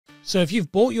So if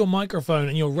you've bought your microphone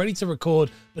and you're ready to record,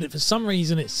 but if for some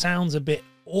reason it sounds a bit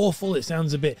awful, it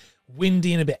sounds a bit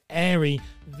windy and a bit airy,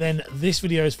 then this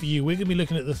video is for you. We're going to be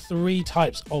looking at the 3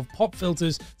 types of pop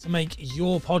filters to make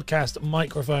your podcast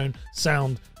microphone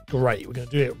sound great. We're going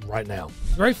to do it right now.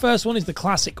 The very first one is the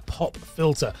classic pop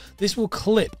filter. This will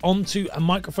clip onto a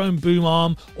microphone boom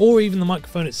arm or even the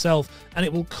microphone itself, and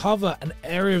it will cover an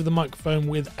area of the microphone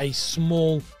with a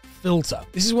small filter.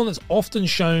 This is one that's often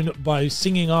shown by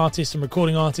singing artists and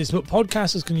recording artists, but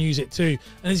podcasters can use it too,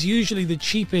 and it's usually the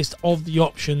cheapest of the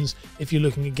options if you're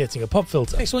looking at getting a pop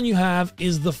filter. Next one you have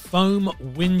is the foam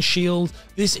windshield.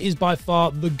 This is by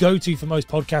far the go-to for most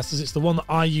podcasters. It's the one that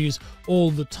I use all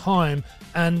the time,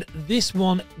 and this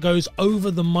one goes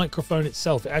over the microphone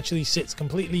itself. It actually sits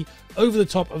completely over the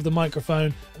top of the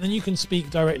microphone, and then you can speak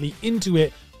directly into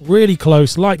it really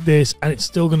close like this, and it's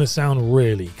still going to sound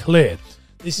really clear.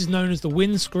 This is known as the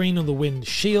windscreen or the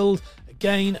windshield.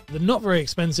 Again, they're not very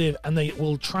expensive and they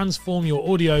will transform your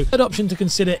audio. Third option to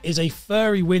consider is a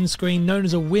furry windscreen known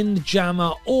as a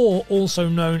windjammer, or also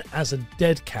known as a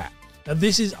dead cat. Now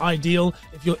this is ideal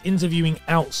if you're interviewing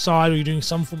outside or you're doing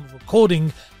some form of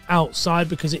recording outside,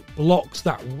 because it blocks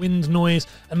that wind noise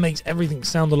and makes everything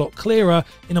sound a lot clearer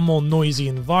in a more noisy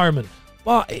environment.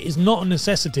 But it is not a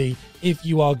necessity if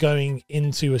you are going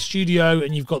into a studio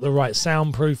and you've got the right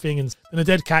soundproofing, and a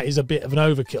dead cat is a bit of an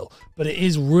overkill, but it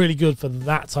is really good for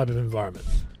that type of environment.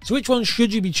 So which one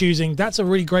should you be choosing? That's a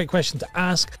really great question to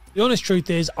ask. The honest truth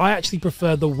is I actually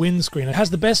prefer the windscreen. It has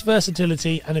the best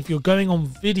versatility, and if you're going on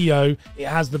video, it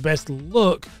has the best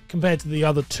look compared to the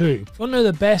other two. If you want to know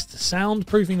the best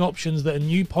soundproofing options that a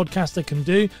new podcaster can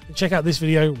do, then check out this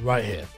video right here.